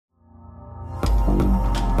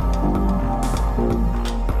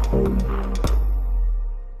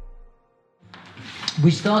we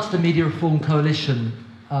started the Media Reform Coalition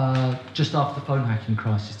just after the phone hacking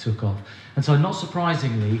crisis took off. And so not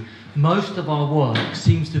surprisingly, most of our work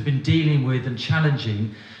seems to have been dealing with and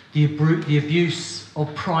challenging the abuse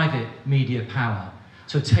of private media power.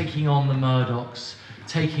 So taking on the Murdochs,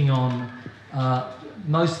 taking on,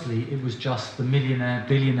 mostly it was just the millionaire,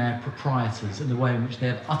 billionaire proprietors and the way in which they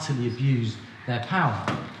have utterly abused their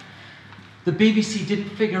power. The BBC didn't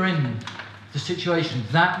figure in the situation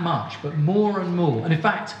that much, but more and more, and in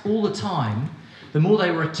fact, all the time, the more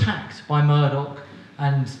they were attacked by Murdoch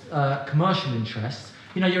and commercial interests,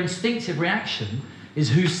 your instinctive reaction is,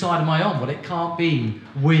 whose side am I on? Well, it can't be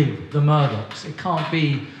with the Murdochs. It can't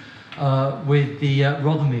be with the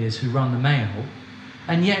Rothermeres who run the Mail.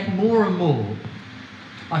 And yet, more and more,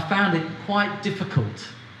 I found it quite difficult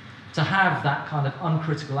to have that kind of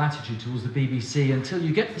uncritical attitude towards the BBC until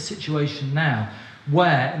you get to the situation now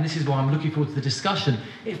where, and this is why I'm looking forward to the discussion,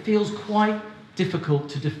 it feels quite difficult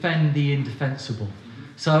to defend the indefensible.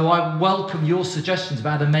 So I welcome your suggestions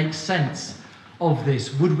about how to make sense of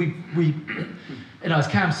this. Would we as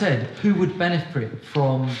Cam said, who would benefit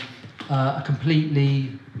from a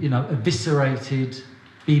completely, eviscerated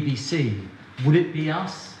BBC? Would it be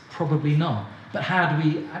us? Probably not. But how do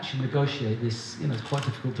we actually negotiate this? It's quite a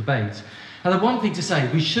difficult debate. And the one thing to say,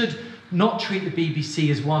 we should not treat the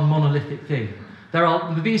BBC as one monolithic thing. The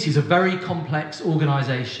BBC is a very complex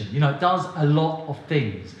organisation. It does a lot of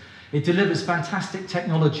things. It delivers fantastic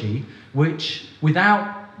technology, which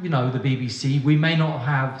without, the BBC, we may not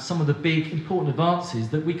have some of the big, important advances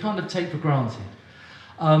that we kind of take for granted.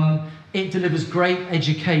 It delivers great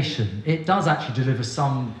education. It does actually deliver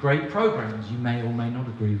some great programmes. You may or may not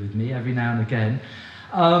agree with me every now and again.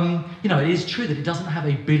 It is true that it doesn't have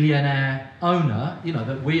a billionaire owner,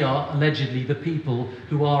 that we are allegedly the people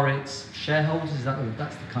who are its shareholders.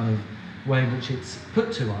 That's the kind of way in which it's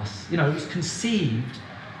put to us. It was conceived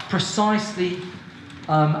precisely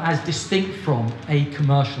as distinct from a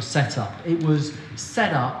commercial setup. It was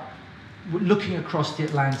set up looking across the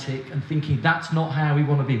Atlantic and thinking that's not how we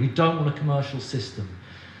want to be. We don't want a commercial system.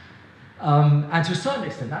 And to a certain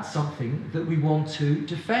extent, that's something that we want to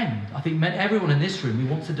defend. I think everyone in this room, we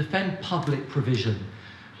want to defend public provision.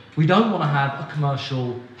 We don't want to have a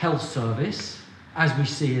commercial health service, as we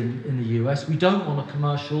see in the US. We don't want a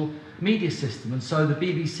commercial media system. And so the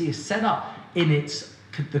BBC is set up in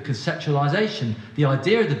the conceptualisation. The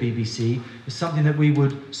idea of the BBC is something that we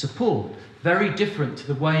would support, very different to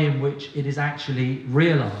the way in which it is actually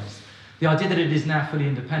realised. The idea that it is now fully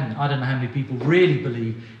independent, I don't know how many people really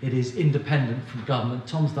believe it is independent from government.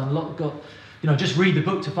 Tom's done a lot, just read the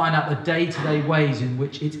book to find out the day-to-day ways in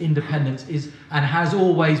which its independence is and has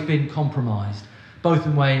always been compromised, both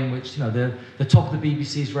in the way in which, the top of the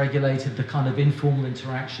BBC is regulated, the kind of informal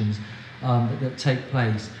interactions that take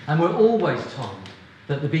place. And we're always told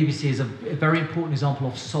that the BBC is a very important example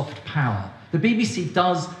of soft power. The BBC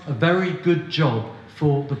does a very good job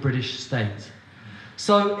for the British state.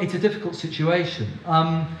 So it's a difficult situation.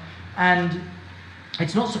 And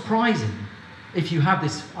it's not surprising, if you have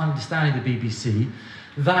this understanding of the BBC,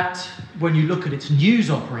 that when you look at its news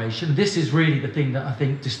operation, this is really the thing that I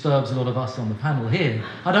think disturbs a lot of us on the panel here.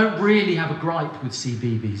 I don't really have a gripe with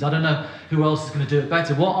CBeebies. I don't know who else is going to do it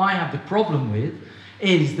better. What I have the problem with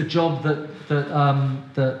is the job that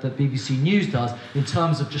BBC News does in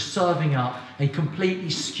terms of just serving up a completely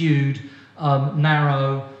skewed,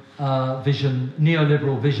 narrow vision,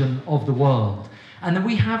 neoliberal vision of the world. And then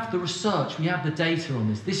we have the research, we have the data on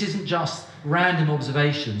this. This isn't just random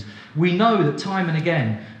observations. We know that time and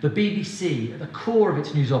again, the BBC, at the core of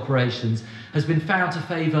its news operations, has been found to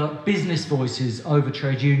favour business voices over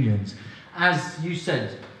trade unions. As you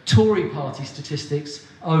said, Tory party statistics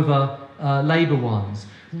over Labour ones.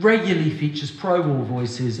 Regularly features pro-war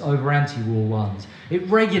voices over anti-war ones.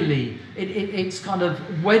 It's kind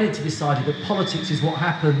of wedded to this idea that politics is what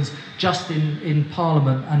happens just in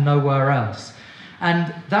Parliament and nowhere else.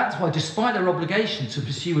 And that's why, despite their obligation to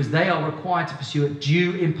pursue, as they are required to pursue, at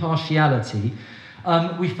due impartiality,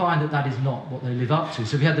 we find that is not what they live up to.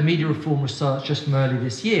 So we had the media reform research just from early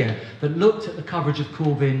this year that looked at the coverage of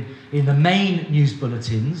Corbyn in the main news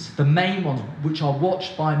bulletins, the main ones which are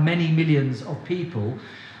watched by many millions of people,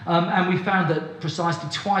 and we found that precisely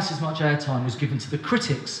twice as much airtime was given to the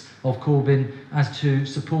critics of Corbyn as to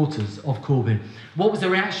supporters of Corbyn. What was the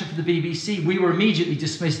reaction for the BBC? We were immediately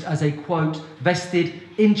dismissed as a, quote, vested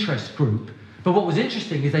interest group. But what was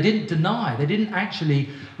interesting is they didn't actually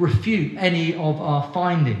refute any of our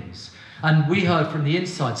findings. And we heard from the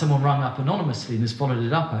inside, someone rang up anonymously and has followed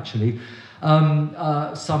it up actually,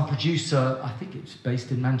 some producer, I think it's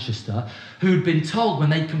based in Manchester, who'd been told when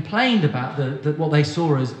they complained about what they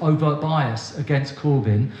saw as overt bias against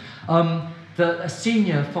Corbyn, that a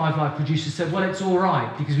senior Five Live producer said, well, it's all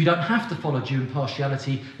right, because we don't have to follow due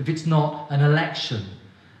impartiality if it's not an election.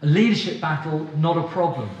 A leadership battle, not a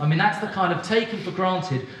problem. I mean, that's the kind of taken for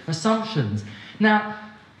granted assumptions. Now,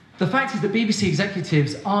 the fact is that BBC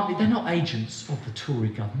executives they're not agents of the Tory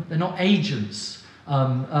government. They're not agents,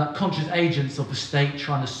 conscious agents of the state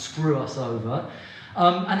trying to screw us over.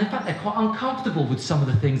 And in fact, they're quite uncomfortable with some of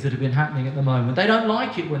the things that have been happening at the moment. They don't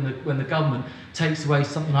like it when the government takes away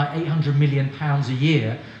something like £800 million a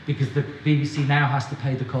year because the BBC now has to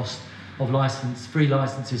pay the cost of free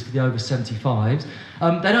licenses for the over 75s.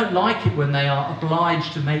 They don't like it when they are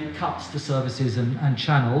obliged to make cuts to services and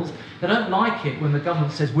channels. They don't like it when the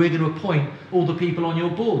government says we're going to appoint all the people on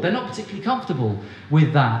your board. They're not particularly comfortable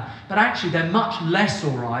with that. But actually they're much less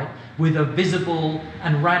all right with a visible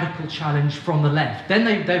and radical challenge from the left. Then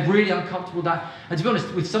they're really uncomfortable with that. And to be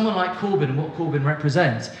honest, with someone like Corbyn and what Corbyn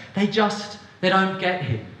represents, they don't get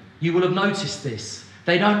him. You will have noticed this.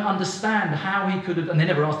 They don't understand how he could have, and they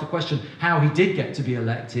never asked the question how he did get to be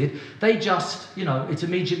elected. They just, it's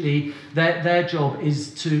immediately, their job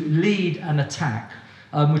is to lead an attack,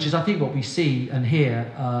 which is, I think, what we see and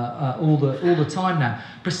hear all the time now,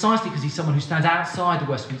 precisely because he's someone who stands outside the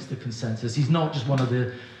Westminster consensus. He's not just one of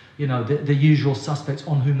the usual suspects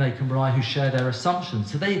on whom they can rely, who share their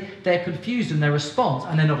assumptions. So they're confused, and their response,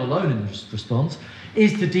 and they're not alone in this response,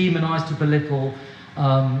 is to demonise, to belittle,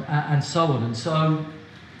 and so on. And so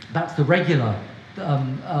that's the regular.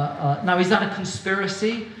 Now, is that a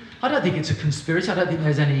conspiracy? I don't think it's a conspiracy. I don't think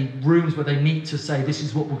there's any rooms where they meet to say this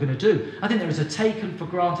is what we're going to do. I think there is a taken for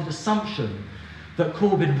granted assumption that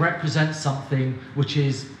Corbyn represents something which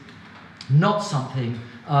is not something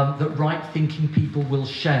that right-thinking people will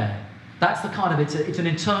share. That's the kind of, it's an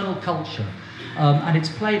internal culture. And it's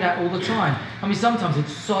played out all the time. I mean, sometimes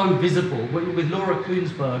it's so visible, with Laura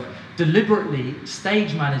Kuenssberg deliberately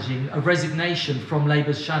stage managing a resignation from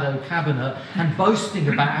Labour's shadow cabinet and boasting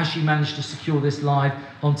about how she managed to secure this live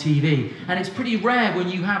on TV. And it's pretty rare when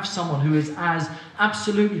you have someone who is as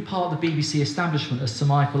absolutely part of the BBC establishment as Sir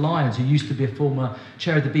Michael Lyons, who used to be a former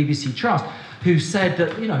chair of the BBC Trust, who said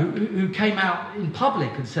that, who came out in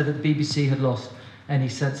public and said that the BBC had lost any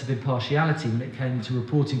sense of impartiality when it came to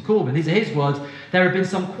reporting Corbyn. These are his words. There have been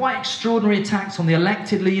some quite extraordinary attacks on the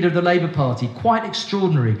elected leader of the Labour Party. Quite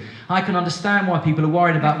extraordinary. I can understand why people are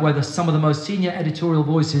worried about whether some of the most senior editorial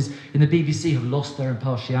voices in the BBC have lost their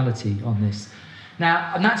impartiality on this.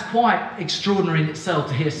 Now, and that's quite extraordinary in itself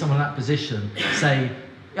to hear someone in that position say,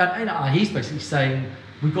 he's basically saying,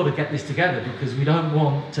 we've got to get this together because we don't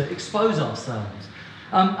want to expose ourselves.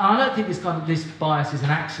 I don't think this bias is an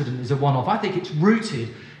accident, is a one-off. I think it's rooted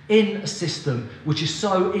in a system which is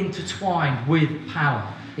so intertwined with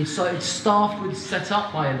power. It's staffed with, set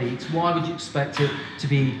up by elites. Why would you expect it to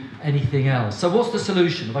be anything else? So what's the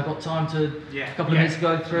solution? Have I got time to, a couple of minutes to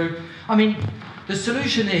go through? I mean, the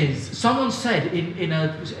solution is, someone said in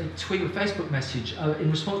a tweet or Facebook message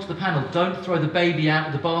in response to the panel, don't throw the baby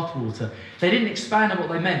out with the bathwater. They didn't expand on what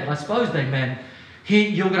they meant, but I suppose they meant, here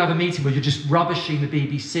you're going to have a meeting where you're just rubbishing the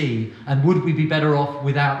BBC, and would we be better off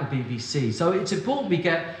without the BBC? So it's important we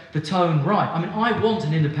get the tone right. I mean, I want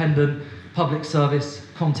an independent public service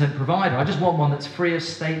content provider. I just want one that's free of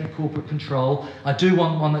state and corporate control. I do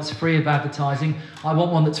want one that's free of advertising. I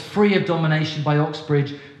want one that's free of domination by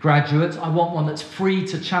Oxbridge graduates. I want one that's free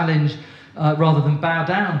to challenge rather than bow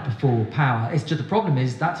down before power. It's just, the problem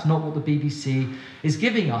is that's not what the BBC is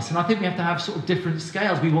giving us. And I think we have to have sort of different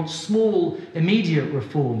scales. We want small, immediate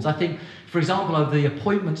reforms. I think, for example, over the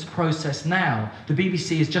appointments process now, the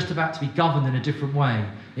BBC is just about to be governed in a different way.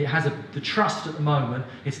 It has the trust at the moment.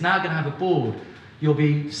 It's now going to have a board.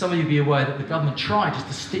 Some of you will be aware that the government tried just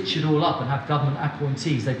to stitch it all up and have government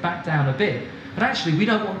appointees. They backed down a bit. But actually, we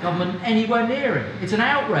don't want government anywhere near it. It's an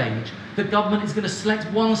outrage that government is going to select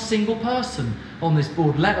one single person on this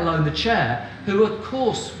board, let alone the chair, who of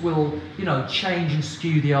course will, change and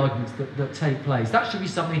skew the arguments that take place. That should be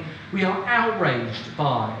something we are outraged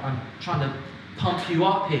by. I'm trying to pump you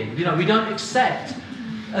up here. We don't accept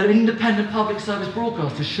an independent public service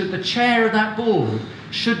broadcaster. Should the chair of that board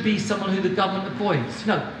should be someone who the government appoints.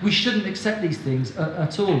 We shouldn't accept these things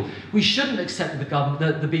at all. We shouldn't accept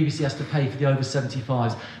that the BBC has to pay for the over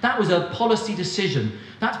 75s. That was a policy decision.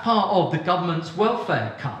 That's part of the government's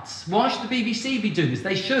welfare cuts. Why should the BBC be doing this?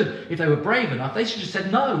 They should, if they were brave enough, they should have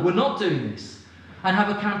said, no, we're not doing this. And have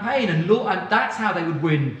a campaign, and that's how they would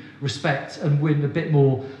win respect and win a bit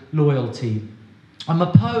more loyalty. I'm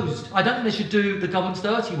opposed. I don't think they should do the government's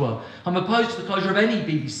dirty work. I'm opposed to the closure of any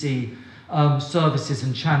BBC services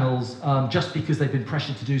and channels just because they've been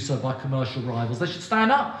pressured to do so by commercial rivals. They should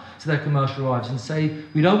stand up to their commercial rivals and say,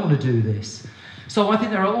 we don't want to do this. So I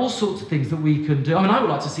think there are all sorts of things that we can do. I mean, I would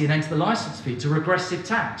like to see an end to the license fee, to regressive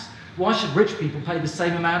tax. Why should rich people pay the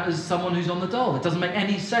same amount as someone who's on the dole? It doesn't make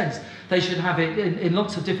any sense. They should have it in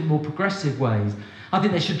lots of different, more progressive ways. I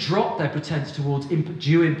think they should drop their pretense towards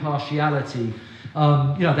due impartiality.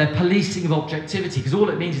 Their policing of objectivity, because all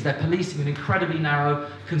it means is they're policing an incredibly narrow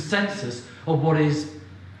consensus of what is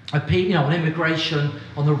on immigration,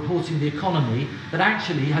 on the reporting of the economy, that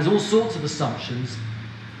actually has all sorts of assumptions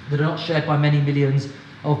that are not shared by many millions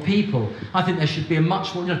of people. I think there should be a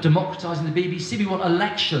much more, democratising the BBC. We want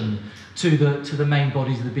election to the main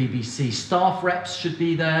bodies of the BBC. Staff reps should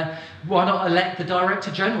be there. Why not elect the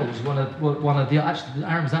Director General? Was one of the actually,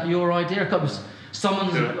 Aaron, was that your idea? It was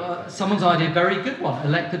someone's idea, very good one.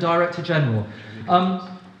 Elect the Director General.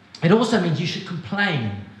 It also means you should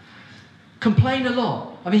complain. Complain a lot.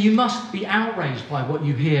 I mean, you must be outraged by what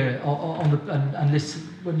you hear and listen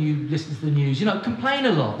when you listen to the news. Complain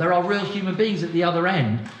a lot. There are real human beings at the other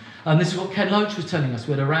end. This is what Ken Loach was telling us.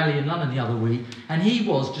 We had a rally in London the other week, and he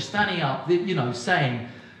was just standing up, saying,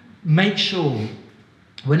 make sure,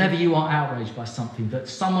 whenever you are outraged by something, that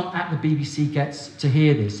someone at the BBC gets to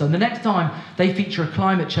hear this. So the next time they feature a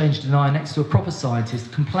climate change denier next to a proper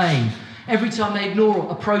scientist, complain. Every time they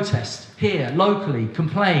ignore a protest here, locally,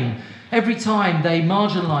 complain. Every time they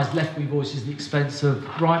marginalise left-wing voices at the expense of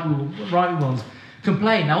right-wing ones,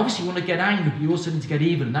 complain. Now, obviously, you want to get angry, but you also need to get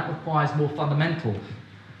even, and that requires more fundamental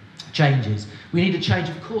changes. We need a change,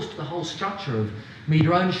 of course, to the whole structure of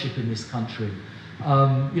media ownership in this country.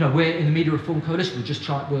 We're in the Media Reform Coalition.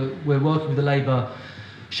 We're working with the Labour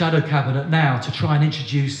shadow cabinet now to try and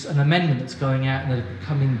introduce an amendment that's going out in the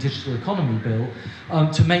coming digital economy bill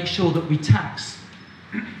to make sure that we tax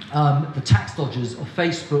the tax dodgers of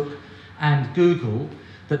Facebook and Google,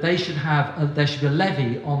 that they should have there should be a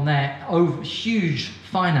levy on their huge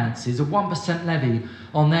finances, a 1% levy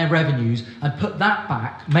on their revenues, and put that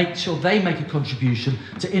back, make sure they make a contribution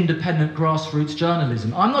to independent grassroots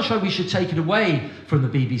journalism. I'm not sure we should take it away from the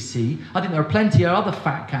BBC. I think there are plenty of other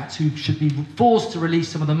fat cats who should be forced to release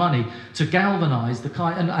some of the money to galvanise the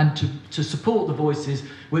kind and to support the voices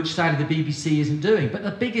which sadly the BBC isn't doing. But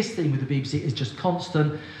the biggest thing with the BBC is just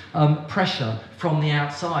constant pressure from the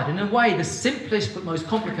outside. In a way, the simplest but most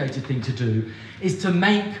complicated thing to do is to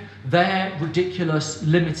make their ridiculous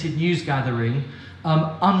limited news gathering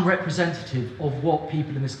unrepresentative of what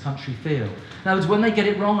people in this country feel. In other words, when they get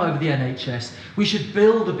it wrong over the NHS, we should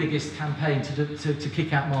build the biggest campaign to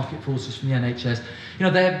kick out market forces from the NHS.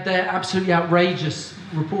 They're absolutely outrageous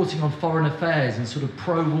reporting on foreign affairs and sort of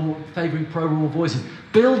pro-war, favouring pro-war voices.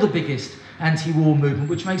 Build the biggest anti-war movement,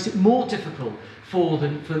 which makes it more difficult for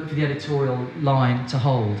the editorial line to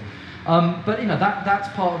hold. That's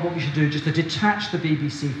part of what we should do, just to detach the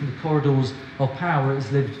BBC from the corridors of power it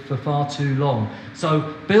has lived for far too long.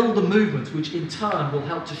 So build the movements which in turn will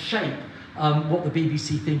help to shape what the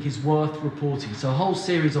BBC think is worth reporting. So a whole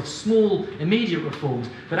series of small, immediate reforms,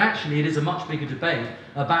 but actually it is a much bigger debate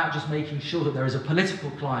about just making sure that there is a political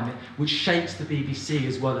climate which shapes the BBC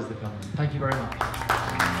as well as the government. Thank you very much.